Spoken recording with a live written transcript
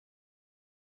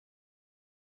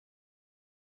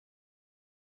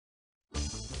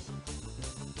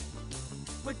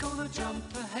We're gonna jump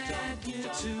ahead, year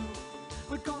two.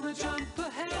 We're gonna jump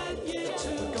ahead, year two.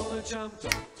 We're gonna jump,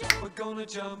 we're gonna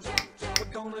jump, we're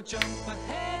gonna jump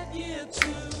ahead, year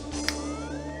two.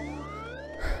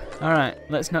 Alright,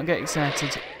 let's not get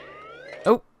excited.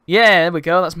 Oh, yeah, there we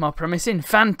go, that's more promising.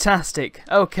 Fantastic.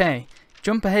 Okay,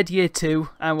 jump ahead year 2,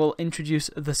 I will introduce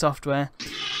the software.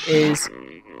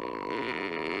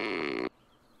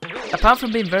 Apart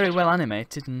from being very well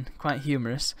animated and quite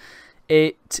humorous,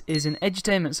 it is an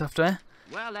edutainment software.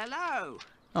 Well, hello.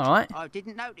 Alright. I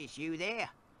didn't notice you there.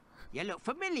 You look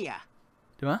familiar.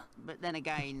 Do I? But then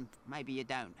again, maybe you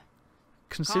don't.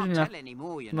 Considering Can't I tell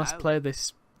anymore, you last know. played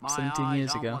this My 17 eyes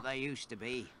years aren't ago, what they used to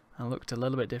be. I looked a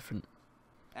little bit different.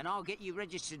 And I'll get you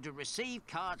registered to receive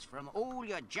cards from all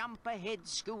your jump ahead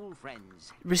school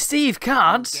friends. Receive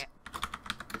cards?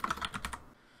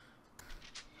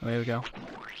 Oh, here we go.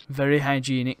 Very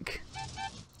hygienic.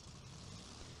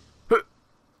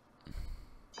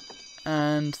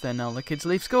 And then all the kids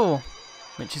leave school,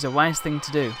 which is a wise thing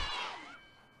to do.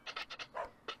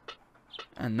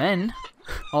 And then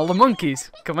all the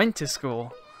monkeys come into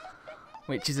school,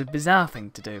 which is a bizarre thing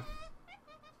to do.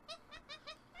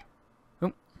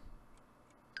 Oh.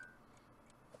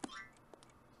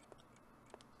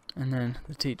 And then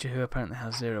the teacher, who apparently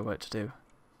has zero work to do,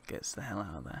 gets the hell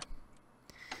out of there.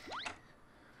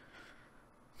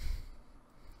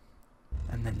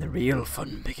 And then the real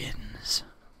fun begins.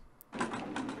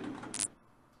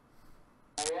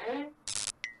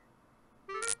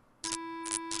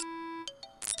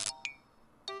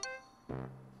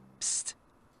 Psst.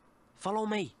 Follow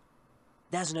me.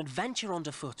 There's an adventure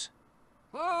underfoot.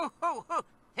 Whoa, ho, ho.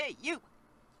 Hey, you.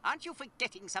 Aren't you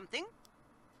forgetting something?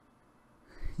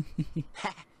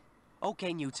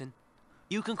 Okay, Newton.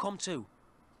 You can come too.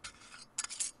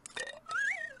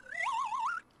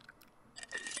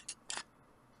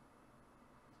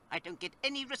 I don't get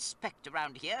any respect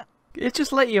around here. It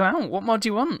just let you out. What more do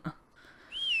you want?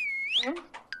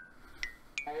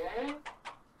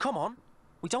 Come on.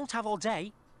 We don't have all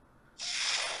day.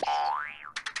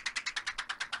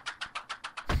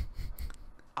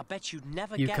 I bet you'd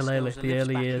never guess Ukulele, those are the lives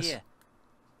early back years. here.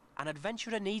 An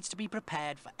adventurer needs to be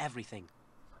prepared for everything.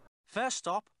 First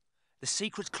stop, the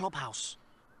secret clubhouse.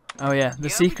 Oh yeah, the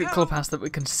Here we secret go. clubhouse that we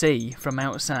can see from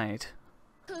outside.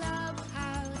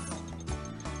 Clubhouse,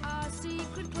 our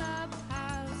secret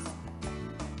clubhouse.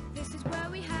 This is where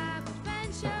we have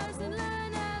adventures and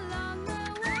learn along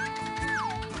the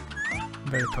way.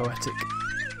 Very poetic.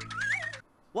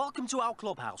 Welcome to our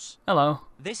clubhouse. Hello.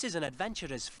 This is an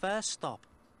adventurer's first stop.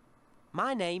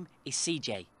 My name is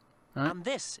CJ, Right. and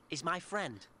this is my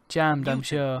friend. Jammed, I'm Newton.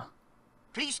 sure.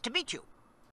 Pleased to meet you.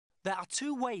 There are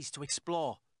two ways to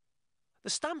explore. The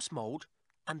stamps mode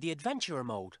and the adventurer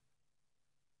mode.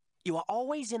 You are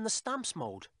always in the stamps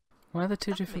mode. Why are there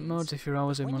two That different means modes if you're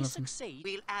always in when one you of them? succeed,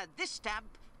 We'll add this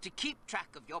stamp to keep track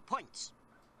of your points.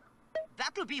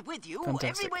 That'll be with you Fantastic.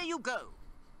 everywhere you go.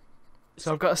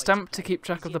 So I've got a stamp to keep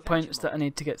track of the points that I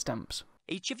need to get stamps.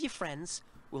 each of your friends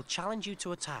will challenge you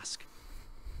to a task.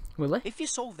 Will they? If you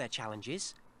solve their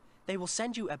challenges, they will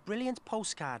send you a brilliant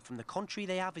postcard from the country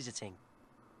they are visiting.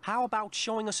 How about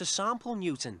showing us a sample,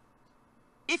 Newton?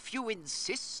 If you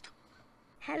insist.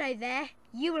 Hello there,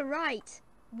 you were right.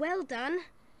 Well done.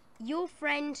 Your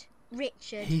friend,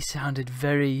 Richard. He sounded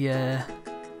very,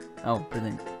 Oh,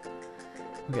 brilliant.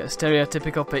 We get a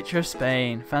stereotypical picture of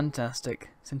Spain. Fantastic.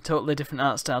 It's in totally different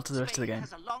art style to the rest of the Spain game.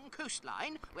 has a long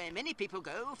coastline where many people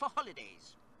go for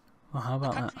holidays. Well, how The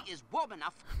about country that? is warm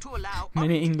enough to allow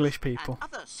Many oranges English people.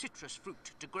 and other citrus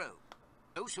fruit to grow.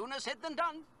 No sooner said than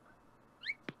done.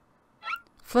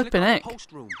 Flipping Click on heck. the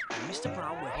post room, and Mr.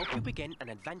 Brown will help you begin an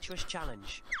adventurous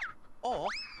challenge. Or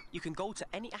you can go to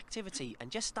any activity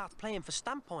and just start playing for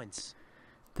stamp points.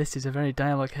 This is a very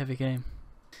dialogue-heavy game.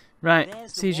 Right,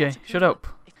 There's the water CJ, shut cooler. up.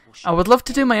 It will I show would you love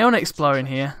to do my own any exploring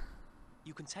treasure. here.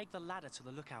 You can take the ladder to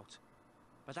the lookout,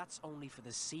 but that's only for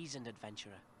the seasoned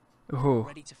adventurer, Ooh.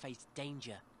 ready to face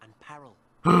danger and peril.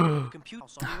 You can on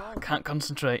your I own. can't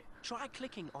concentrate. Try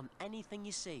clicking on anything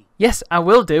you see. Yes, I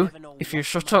will do, Never know if what you you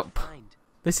shut might up. find.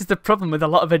 This is the problem with a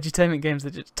lot of edutainment games, they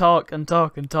just talk and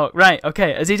talk and talk. Right,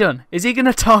 okay, is he done? Is he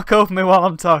gonna talk over me while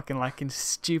I'm talking, like in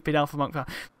stupid Alpha Monk fan?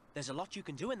 There's a lot you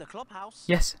can do in the clubhouse.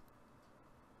 Yes.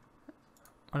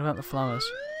 What about the flowers?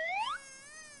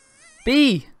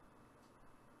 Bee!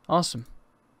 Awesome.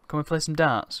 Can we play some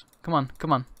darts? Come on,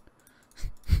 come on.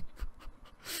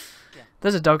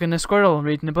 There's a dog and a squirrel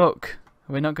reading a book.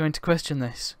 Are we not going to question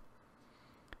this?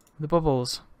 The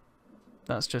bubbles.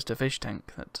 That's just a fish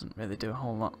tank. That doesn't really do a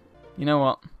whole lot. You know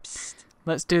what? Psst.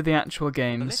 Let's do the actual The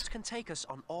games. lift can take us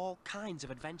on all kinds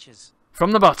of adventures.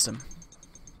 From the bottom.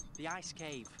 The ice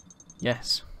cave.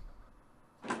 Yes.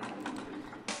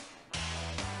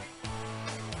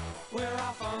 We're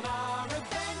off on our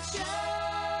adventure.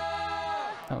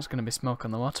 That was going to be smoke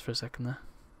on the water for a second there.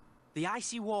 The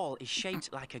icy wall is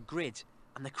shaped like a grid,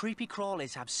 and the creepy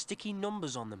crawlies have sticky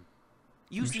numbers on them.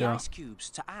 Use the sure. ice cubes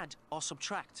to add or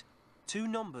subtract 2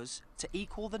 numbers to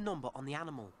equal the number on the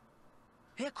animal.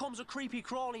 Here comes a creepy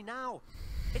crawly now.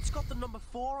 It's got the number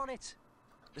 4 on it.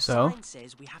 The So, sign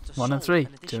says we have to 1 and solve 3, an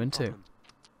 2 addition and 2. problem.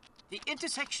 The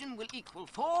intersection will equal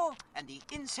 4, and the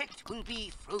insect will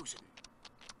be frozen.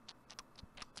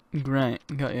 Great,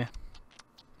 got you.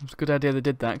 It was a good idea they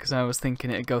did that because I was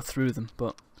thinking it'd go through them,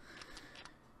 but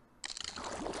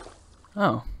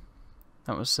oh,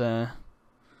 that was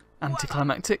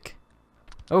anticlimactic.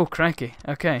 Oh crikey!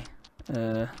 Okay,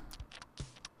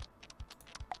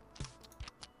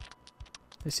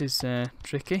 this is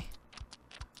tricky.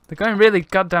 They're going really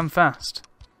goddamn fast.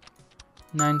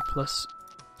 9 plus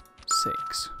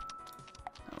 6.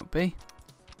 That would be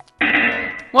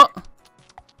what?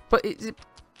 But it.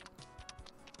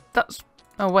 That's...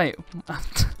 Oh, wait.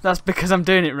 That's because I'm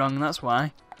doing it wrong, that's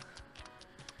why.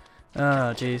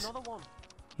 Oh, jeez. Another one.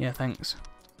 Yeah, thanks.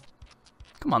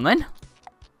 Come on, then.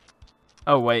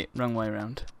 Oh, wait. Wrong way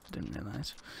around. Didn't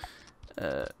realise.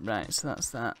 Right, so that's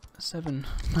that. 7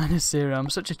 minus 0. I'm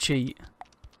such a cheat.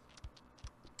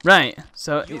 Right,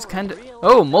 so it's kind of...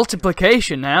 Oh,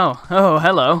 multiplication now. Oh,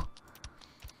 hello.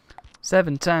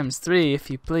 7 times 3, if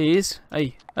you please.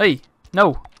 Hey, hey.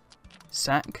 No.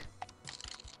 Sack.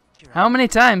 How many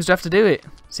times do I have to do it,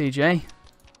 CJ?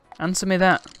 Answer me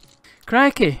that.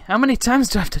 Crikey, how many times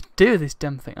do I have to do this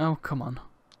damn thing? Oh, come on.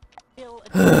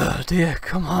 Oh dear,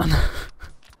 come on.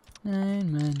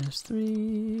 9 minus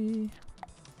 3.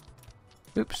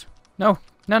 Oops. No.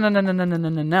 No, no, no, no, no, no, no,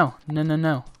 no, no, no, no,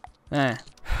 no. There.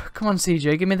 Come on,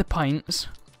 CJ, give me the points.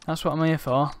 That's what I'm here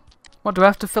for. What, do I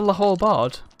have to fill the whole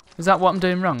board? Is that what I'm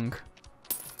doing wrong?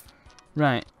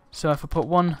 Right, so if I put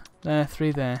 1 there,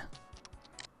 3 there.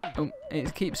 Oh,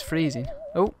 it keeps freezing.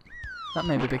 Oh, that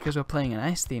may be because we're playing an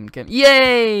ice-themed game.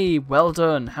 Yay! Well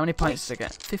done. How many points did I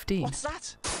get? 15. What's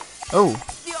that? Oh,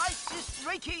 The ice is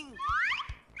breaking!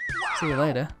 see you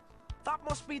later. That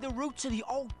must be the route to the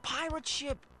old pirate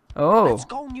ship. Oh, Let's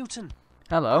go, Newton.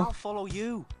 I'll hello. follow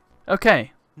you.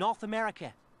 Okay. North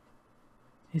America.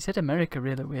 He said America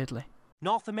really weirdly.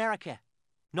 North America.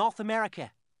 North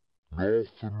America.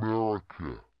 North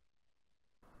America.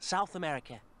 South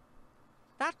America.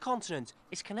 That continent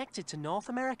is connected to North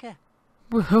America.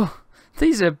 Whoa,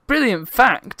 these are brilliant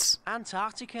facts.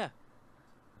 Antarctica.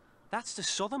 That's the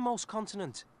southernmost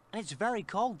continent, and it's very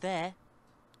cold there.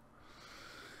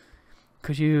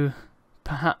 Could you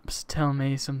perhaps tell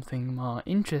me something more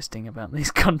interesting about these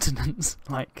continents?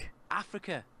 Like...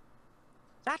 Africa.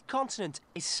 That continent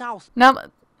is south. Now,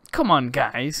 come on,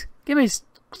 guys. Give me...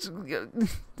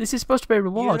 This is supposed to be a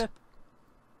reward. Europe.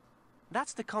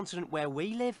 That's the continent where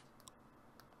we live.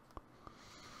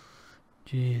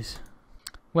 Jeez.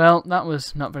 Well, that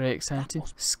was not very exciting.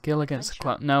 Skill against the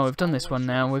clock. No, we've done this one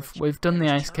now. We've done the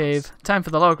ice cave. Time for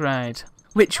the log ride.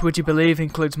 Which, would you believe,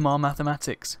 includes more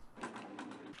mathematics.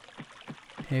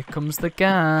 Here comes the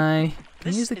guy.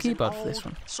 Can you use the keyboard for this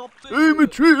one? I'm a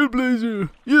trailblazer.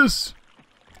 Yes.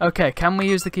 Okay, can we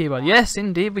use the keyboard? Yes,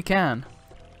 indeed we can.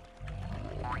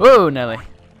 Whoa, Nelly.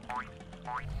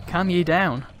 Calm ye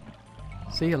down.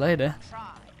 See you later.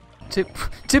 2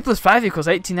 plus 5 equals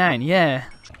 89. Yeah.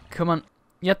 Come on.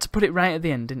 You had to put it right at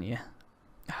the end, didn't you?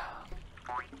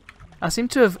 I seem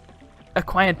to have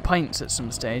acquired points at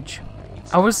some stage.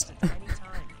 I was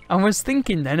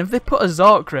thinking then, have they put a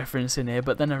Zork reference in here,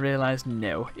 but then I realised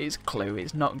no, it's Clue,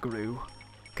 it's not Gru.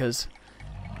 Because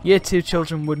Year 2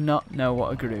 children would not know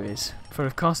what a Gru is. For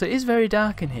of course it is very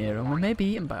dark in here, and we may be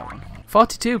eaten by one.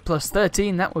 42 plus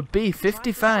 13, that would be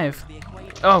 55.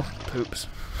 Oh, poops.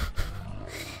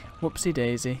 Whoopsie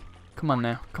daisy. Come on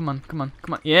now. Come on, come on,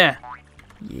 come on. Yeah.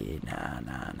 Yeah, nah,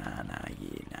 nah, nah, nah,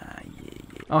 yeah, nah, yeah,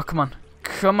 yeah. Oh, come on.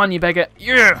 Come on, you beggar.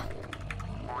 Yeah.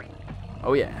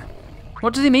 Oh, yeah.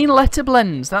 What does he mean, letter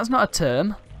blends? That's not a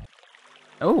term.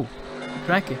 Oh,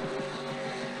 crikey.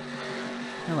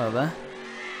 Hello there.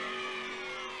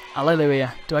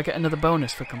 Hallelujah. Do I get another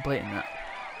bonus for completing that?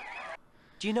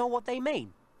 Do you know what they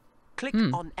mean? Click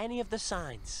on any of the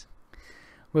signs.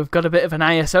 We've got a bit of an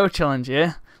ISO challenge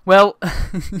here. Well,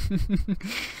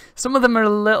 some of them are a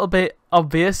little bit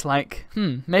obvious, like,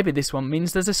 maybe this one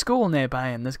means there's a school nearby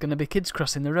and there's going to be kids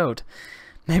crossing the road.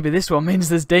 Maybe this one means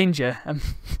there's danger.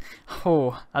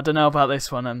 Oh, I don't know about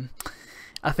this one.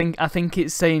 I think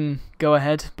it's saying go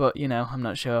ahead, but, you know, I'm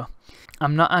not sure.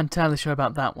 I'm not entirely sure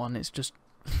about that one. It's just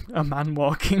a man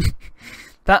walking.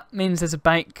 That means there's a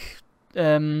bike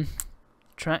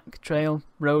track, trail,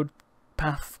 road,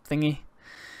 path thingy.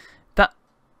 That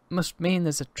must mean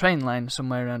there's a train line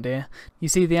somewhere around here. You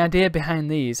see the idea behind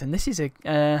these, and this is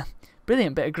a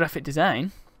brilliant bit of graphic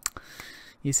design.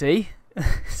 You see,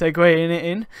 segueing it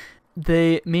in.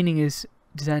 The meaning is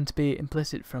designed to be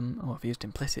implicit from. Oh, I've used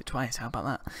implicit twice. How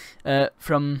about that?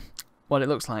 From what it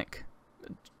looks like.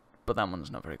 But that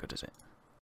one's not very good, is it?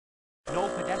 No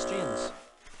pedestrians.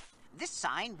 This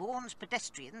sign warns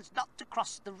pedestrians not to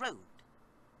cross the road.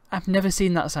 I've never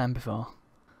seen that sign before.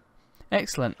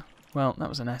 Excellent. Well, that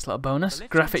was a nice little bonus. The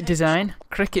lift Graphic contains- design.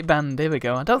 Cricket band. Here we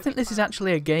go. I don't think this is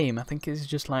actually a game. I think it's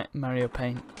just like Mario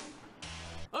Paint.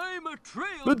 I'm a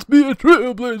trail. Let's be a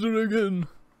trailblazer again.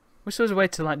 Wish there was a way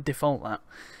to like default that.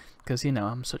 Because, you know,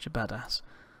 I'm such a badass.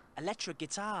 Electric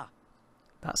guitar.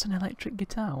 That's an electric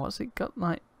guitar. What's it got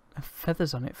like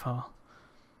feathers on it for?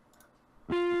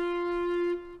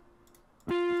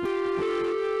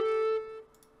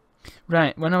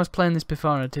 Right, when I was playing this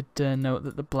before, I did note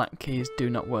that the black keys do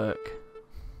not work.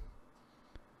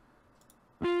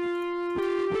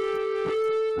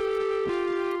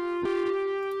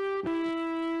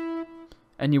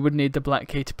 And you would need the black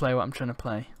key to play what I'm trying to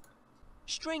play.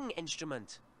 String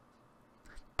instrument.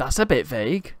 That's a bit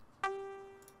vague.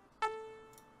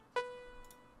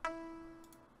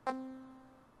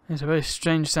 It's a very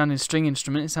strange sounding string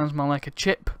instrument. It sounds more like a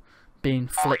chip being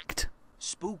flicked.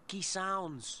 Spooky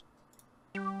sounds.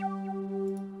 Oh,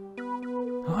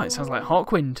 it sounds like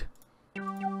Hawkwind.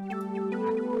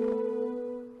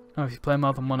 Oh, if you play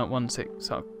more than one at once, it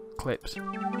sort of clips.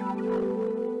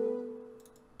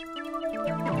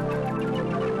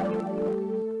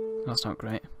 That's not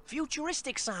great.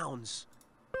 Futuristic sounds.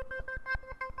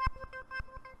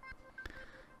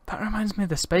 That reminds me of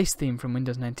the space theme from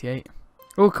Windows 98.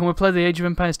 Oh, can we play the Age of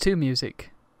Empires 2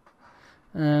 music?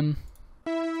 Right,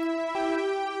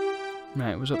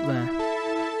 it was up there.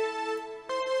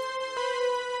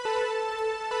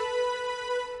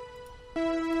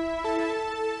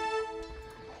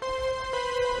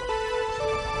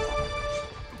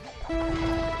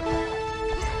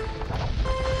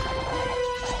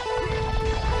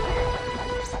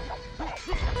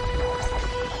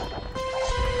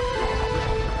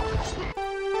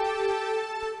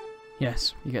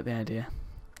 Yes, you get the idea.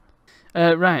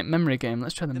 Right, memory game.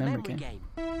 Let's try the memory game.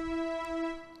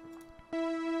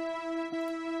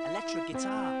 Electric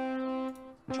guitar.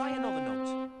 Try another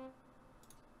note.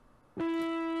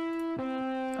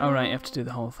 Alright, you have to do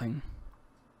the whole thing.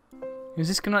 Is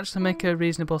this going to actually make a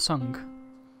reasonable song?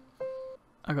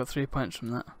 I got 3 points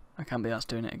from that. I can't be asked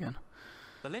doing it again.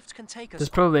 The lift can take us. There's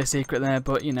probably a secret there,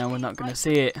 but you know, we're not going to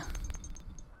see it.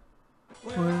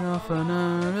 We're off on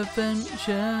our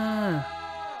adventure.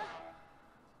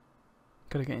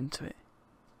 Gotta get into it.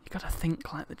 You gotta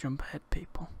think like the jump ahead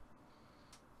people.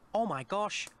 Oh my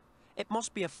gosh. It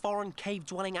must be a foreign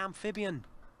cave-dwelling amphibian.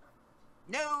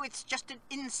 No, it's just an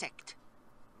insect.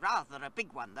 Rather a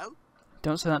big one, though.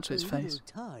 Don't say that to its face.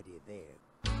 Tardy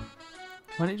there.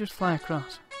 Why did it just fly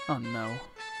across? Oh no.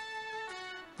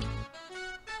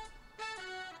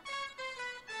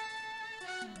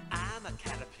 I'm a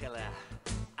caterpillar.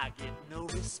 I get no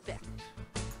respect.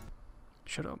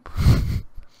 Shut up.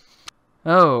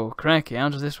 Oh, crikey, how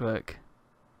does this work?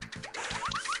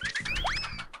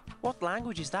 What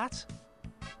language is that?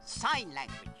 Sign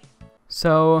language.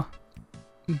 So,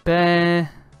 beha,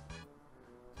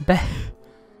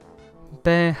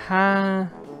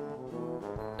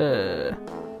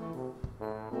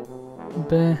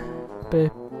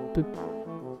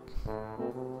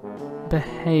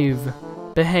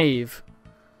 behave.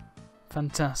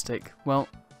 Fantastic. Well,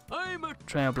 I'm a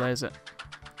trailblazer.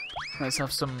 Let's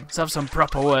have some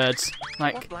proper words.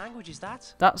 Like, What language is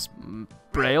that? that's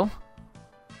Braille.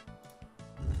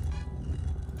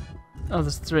 Oh,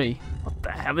 there's 3. What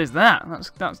the hell is that?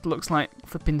 That looks like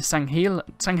flipping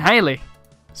Sanghaili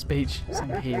speech.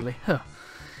 Sanghaili. Huh.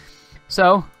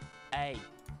 So, A.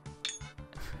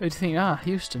 who do you think? Ah,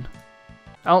 Houston.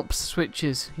 Alps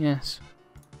switches. Yes.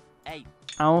 A.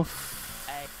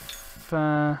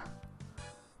 Alpha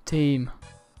team.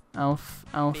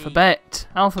 Alphabet.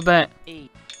 Alphabet. E.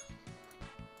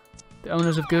 The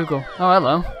owners of Google. Oh,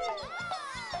 hello.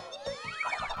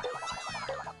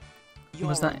 You're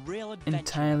Was that a real adventurer.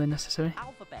 entirely necessary?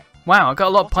 Alphabet. Wow, I got a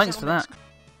lot of What points is for our that. next-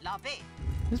 Love it.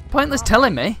 It's pointless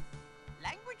telling me.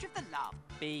 Language of the love.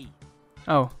 B.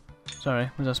 Oh, sorry.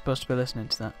 Was I supposed to be listening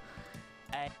to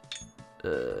A.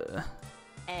 that?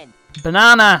 N.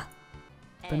 Banana!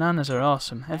 N. Bananas are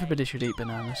awesome. Everybody should eat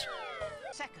bananas.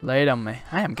 Second. Lay it on me.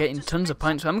 I am getting tons of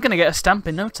points. I'm going to get a stamp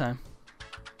in no time.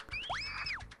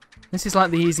 This is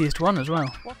like the easiest one as well.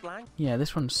 What blank? Yeah,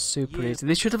 this one's super Yeah. easy.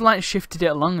 They should have like shifted it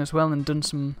along as well and done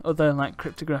some other like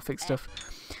cryptographic stuff.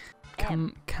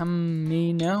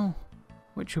 Camino,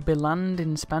 which would be land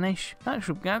in Spanish. That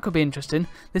could be interesting.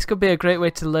 This could be a great way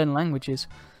to learn languages.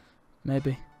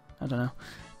 Maybe. I don't know.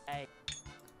 A.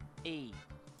 E.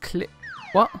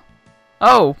 What?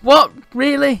 Oh, what?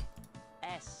 Really?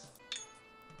 S.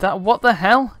 What the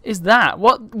hell is that?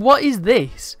 What is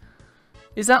this?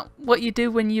 Is that what you do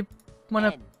when you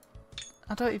wanna? N.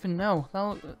 I don't even know.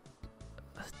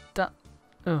 That.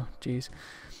 Oh, jeez.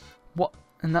 What?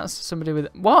 And that's somebody with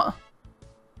what?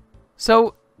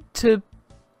 So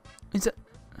is it?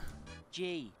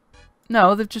 G.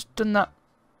 No, they've just done that.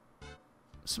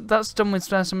 That's done with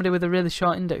somebody with a really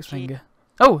short index finger.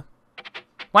 Oh,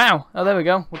 wow! Oh, there we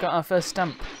go. We got our first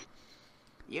stamp.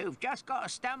 You've just got a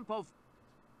stamp of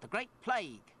the Great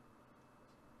Plague.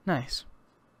 Nice.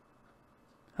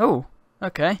 Oh,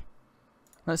 okay.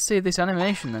 Let's see this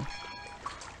animation then.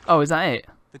 Oh, is that it?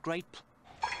 The great.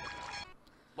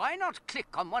 Why not click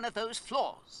on one of those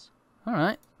floors?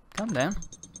 Alright, calm down.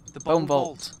 The Bone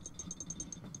vault.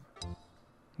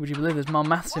 Would you believe there's more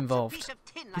maths What's a involved? piece of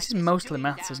tin like This is this mostly doing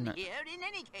maths, down isn't it? here in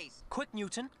any case? Quick,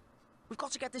 Newton. We've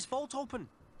got to get this vault open.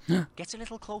 Get a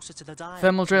little closer to the dial.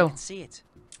 Thermal so drill. you can see it.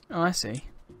 Oh, I see.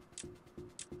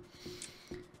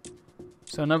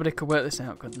 So nobody could work this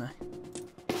out, could they?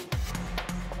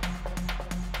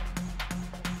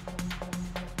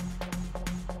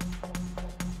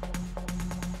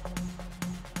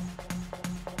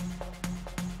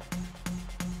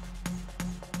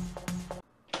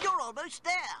 You're almost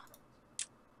there.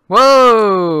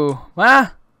 Whoa!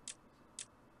 What?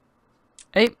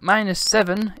 8 minus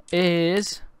 7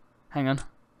 is... Hang on.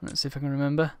 Let's see if I can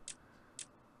remember.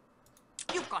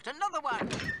 You've got another one.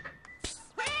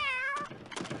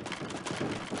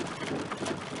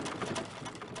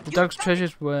 The dog's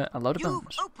treasures were a load of You've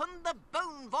bones. opened the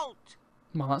bone vault.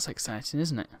 Well, that's exciting,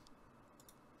 isn't it?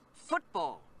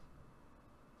 Football.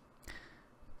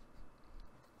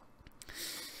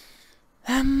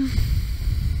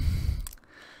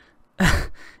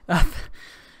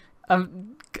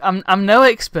 I'm no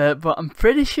expert, but I'm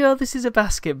pretty sure this is a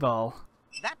basketball.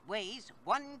 That weighs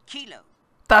 1 kilo.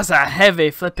 That's a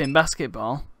heavy flipping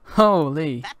basketball.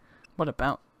 Holy. That- What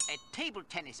about? A table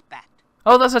tennis bat.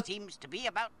 Oh, that's a... Seems to be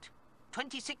about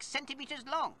 26 centimeters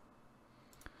long.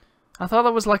 I thought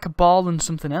that was like a ball and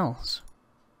something else.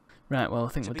 Right, well, I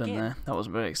think To we're done begin, there. That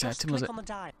wasn't very Just exciting, was click it? on the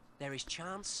dial. There is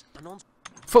chance and on.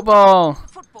 Football!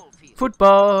 Football field.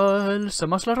 Football!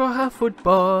 Somos la roja,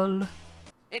 football!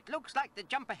 It looks like the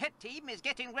jump ahead team is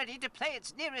getting ready to play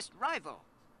its nearest rival.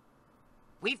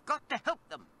 We've got to help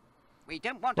them. We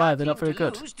don't want Why, our they're team not very to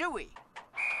good. lose, do we?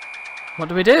 What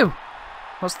do we do?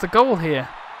 What's the goal here?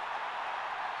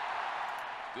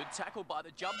 Good tackle by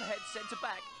the jump ahead centre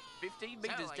back. 15 So,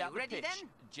 metres are down you the ready pitch. then?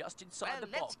 Just inside Well, the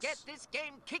let's box. get this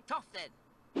game kicked off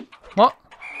then. What?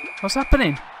 What's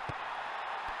happening?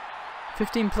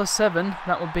 15 plus 7,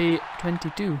 that would be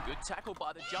 22. Good tackle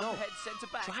by the jump No. ahead centre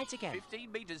back. Try it again.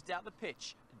 15 metres down the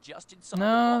pitch. Just inside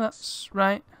No, the box. that's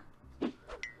right.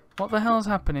 What the hell's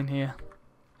happening here?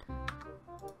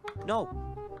 No.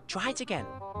 Try it again.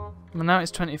 Well, now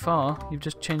it's 24. You've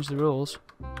just changed the rules.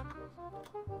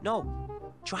 No.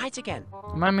 Try it again.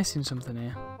 Am I missing something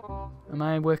here? Am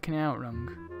I working it out wrong?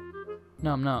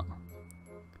 No, I'm not.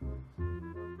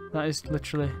 That is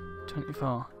literally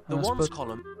 24. The Am I ones supposed-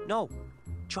 column. No.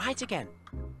 Try it again.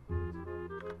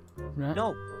 Right.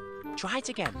 No. Try it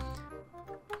again.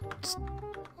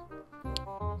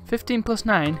 15 plus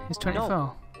 9 is 24.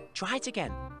 No. Try it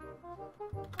again.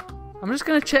 I'm just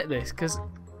gonna check this because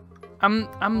I'm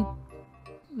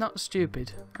not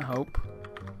stupid. I hope.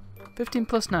 15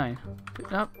 plus 9.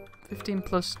 No, 15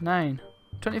 plus 9.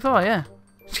 24. Yeah.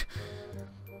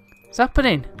 What's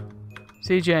happening?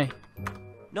 CJ,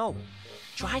 No.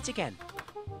 Try it again.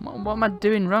 what am I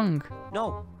doing wrong?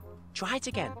 No. Try it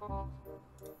again.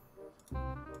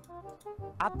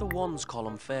 Add the ones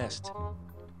column first.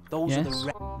 Those are the Yes.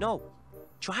 No.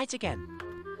 Try it again.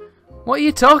 What are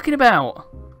you talking about?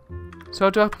 So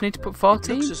do I need to put It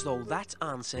 14? looks as though that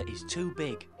answer is too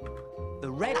big.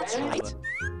 The red's right.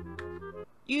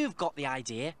 You've got the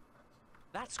idea.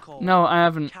 That's called. No, I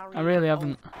haven't. Carry I really on.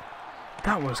 haven't.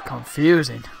 That was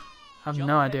confusing. I have Jump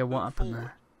no ahead, idea what move happened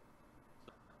forward.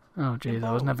 there. Oh jeez,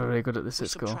 I was never very good at this We at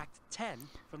school. subtract 10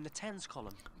 from the tens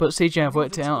column. But CJ, I've Move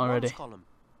worked it it to out the ones already. column,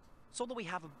 so that we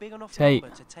have a big enough Tate.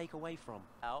 number to take away from.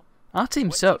 Now, Our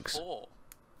team sucks. 24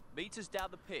 metres down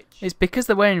the pitch. It's because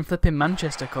they're wearing flipping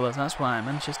Manchester colours, that's why.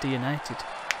 Manchester United.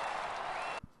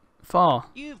 4.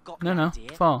 You've got No, the no.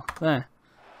 idea. 4. There.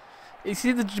 You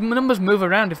see, the numbers move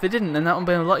around. If they didn't, then that would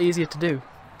be a lot easier to do.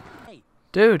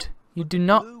 Dude, you do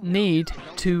not need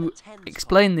to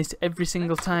explain this every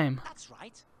single time. That's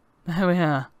right. There we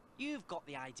are. You've got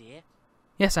the idea.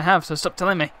 Yes, I have, so stop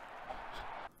telling me.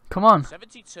 Come on,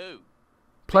 72.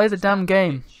 play the damn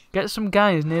game. Get some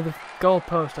guys near the goal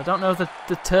post. I don't know the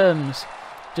terms.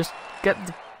 Just get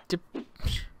the...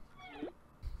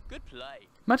 Good play.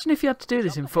 Imagine if you had to do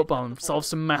this in football and solve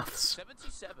some maths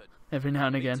 77. every now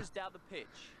and again. Meters down the pitch.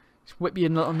 Just whip your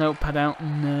little notepad out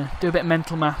and do a bit of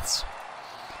mental maths.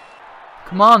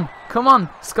 Come on, come on,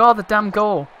 score the damn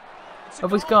goal. It's a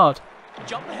Have we goal. scored?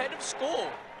 Jump ahead of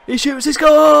score. He shoots, he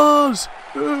scores!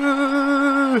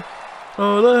 Ole,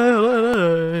 ole,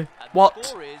 ole. And What? The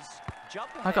score is jump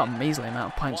ahead. I got a measly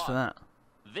amount of points for that.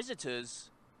 Visitors.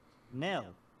 0.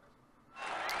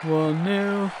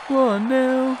 1-0,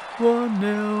 1-0,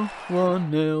 1-0,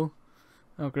 1-0.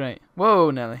 Oh great. Whoa,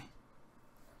 Nelly.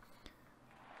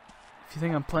 If you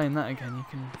think I'm playing that again, you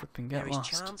can flipping get There is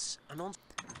lost. chance and on.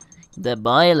 The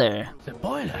boiler. The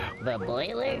boiler? The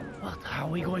boiler? What are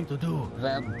we going to do?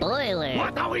 The boiler.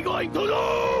 What are we going to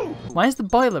do? Why is the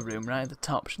boiler room right at the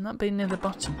top? Shouldn't that be near the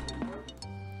bottom?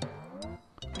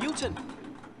 Newton!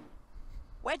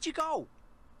 Where'd you go?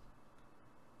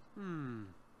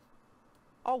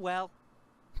 Oh well.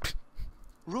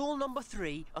 Rule number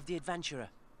 3 of the adventurer.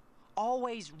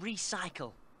 Always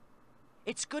recycle.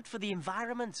 It's good for the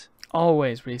environment.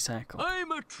 Always recycle.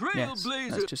 I'm a Yes, trailblazer.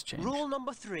 that's just changed. Rule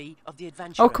number 3 of the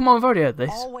adventurer. Oh, come on, we've already heard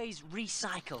this. Always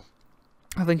recycle.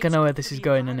 I think I know where this is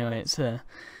going anyway. It's a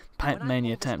Pipe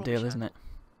Mania type deal, isn't it?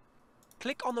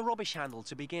 Click on the rubbish handle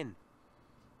to begin.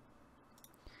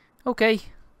 Okay.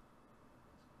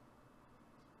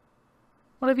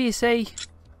 Whatever you say.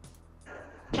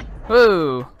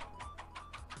 Whoa!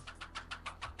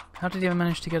 How did he ever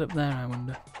manage to get up there, I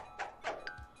wonder?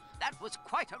 That was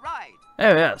quite a ride.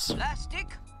 Oh, yes. Plastic.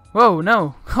 Whoa,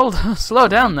 no. Hold on, slow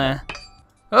down there.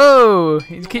 Oh,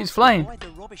 he You keeps want to flying. avoid the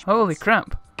rubbish Holy bins.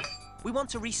 crap. We want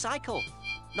to recycle,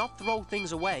 not throw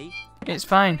things away. It's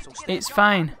fine. It's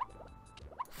fine.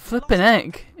 Flippin'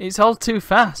 heck. It's all too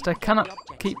fast. I cannot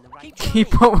keep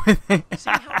up with it. See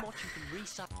how much you can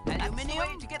recycle.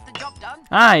 Aluminium to get the job done.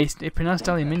 Ah, he pronounced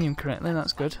aluminium correctly.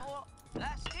 That's good. More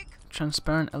plastic.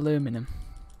 Transparent aluminum.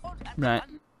 Oh, that's Right.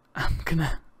 done. I'm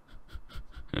gonna...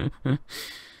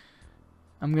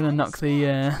 I'm gonna knock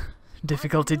the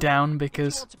difficulty down If you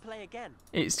because want to play again,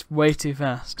 it's way too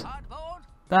fast. Cardboard.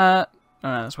 Alright,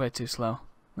 that's way too slow.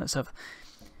 Let's have...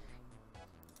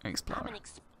 Explorer.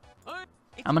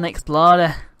 I'm an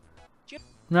explorer.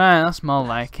 Right, that's more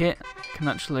like it. Can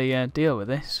actually deal with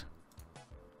this.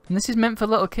 And this is meant for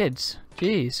little kids.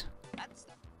 Jeez.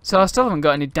 So I still haven't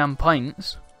got any damn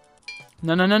points.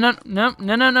 No, no, no, no, no,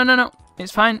 no, no, no, no, no.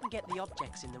 It's fine. you can get the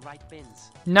objects in the right bins.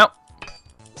 Nope.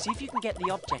 See if you can get the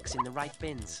objects in the right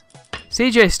bins.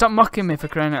 CJ, stop mocking me for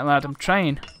crying out loud. I'm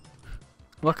trying.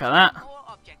 Look at that. More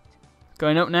object.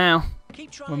 Going up now.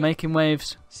 Keep trying. We're making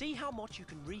waves. See how much you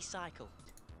can recycle.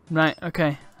 Right,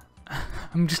 okay.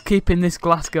 I'm just keeping this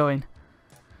glass going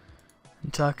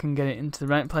until I can get it into the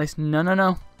right place. No, no,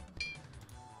 no.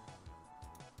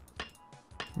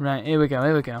 Right, here we go,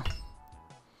 here we go.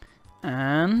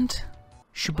 And...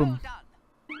 shaboom. Well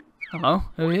done. Hello,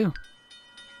 who are you?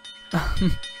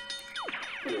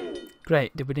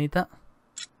 Great, did we need that?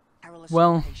 Perilous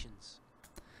Well- locations.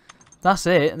 That's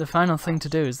it, the final thing to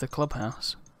do is the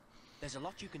clubhouse. There's a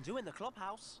lot you can do in the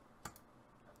clubhouse.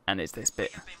 And it's this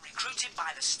bit. You've been recruited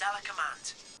by the Stellar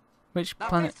Command. Which The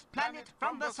planet? fifth planet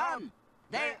from the sun.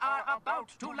 They are about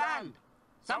to land.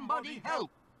 Somebody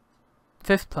help.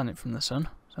 Fifth planet from the sun.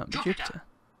 So that'd be Jupiter.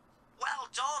 Well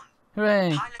done. Hooray!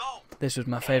 Pilot go. This was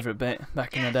my favourite bit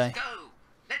back in the day. Let's go.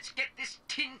 Let's get this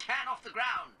tin can off the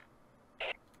ground.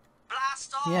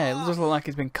 Blast off. Yeah, it does look like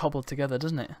it's been cobbled together,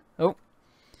 doesn't it? Oh.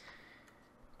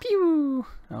 Pew!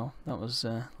 Oh, that was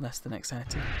less than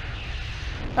exciting.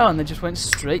 Oh, and they just went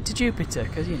straight to Jupiter,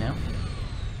 because, you know.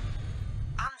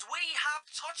 And we have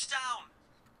touchdown.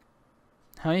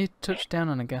 How you touch down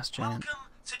on a gas giant? Welcome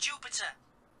to Jupiter.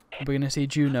 We're going to see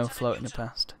Juno floating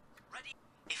past. Ready?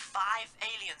 If 5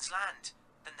 aliens land,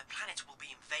 then the planet will be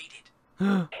invaded.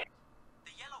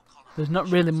 The yellow column. There's not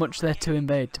really much there to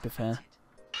invade, to be fair.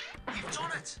 You've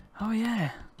done it. Oh,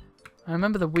 yeah. I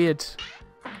remember the weird...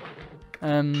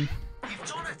 You've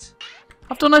done it.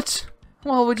 I've done it!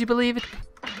 Well, would you believe it?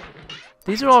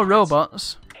 These are all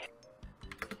robots.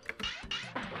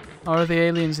 Or are the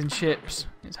aliens in ships?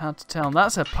 It's hard to tell.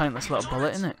 That's a pointless little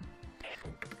bullet, isn't it?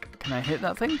 Can I hit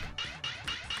that thing? You've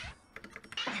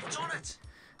done it.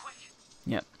 Quick.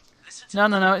 Yep. Listen to No,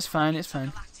 no, no, it's fine, it's fine.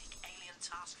 Galactic Alien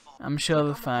Task Force. I'm sure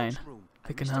they're Click on the fine. control room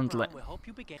they can handle it. We'll help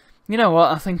you begin. You know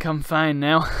what? I think I'm fine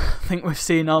now. I think we've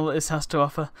seen all that this has to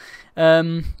offer.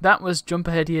 That was Jump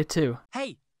Ahead Year 2.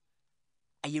 Hey,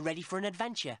 are you ready for an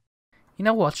adventure? You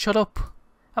know what? Shut up.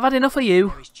 I've had enough of you.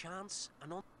 There is chance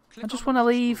and I just want to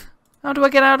leave. How do I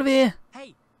get out of here?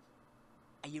 Hey,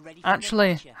 are you ready for Actually,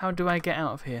 an adventure? how do I get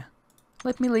out of here?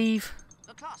 Let me leave.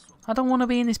 The classroom. I don't want to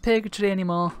be in this purgatory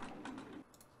anymore.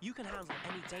 You can handle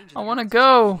any danger. I want to that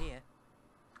go. comes here,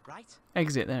 right?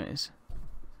 Exit, there it is.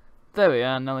 There we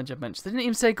are, knowledge adventure. They didn't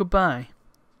even say goodbye.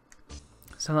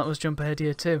 So that was Jump Ahead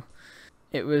Year 2.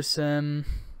 It was, it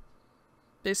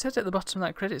said at the bottom of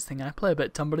that credits thing, I play a bit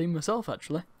of tambourine myself,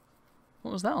 actually.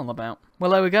 What was that all about?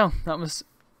 Well, there we go. That was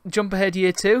Jump Ahead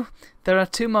Year 2. There are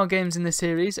 2 more games in the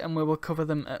series, and we will cover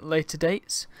them at later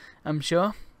dates, I'm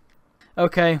sure.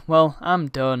 Okay, well, I'm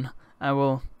done. I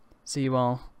will see you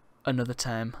all another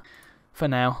time. For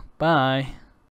now, bye.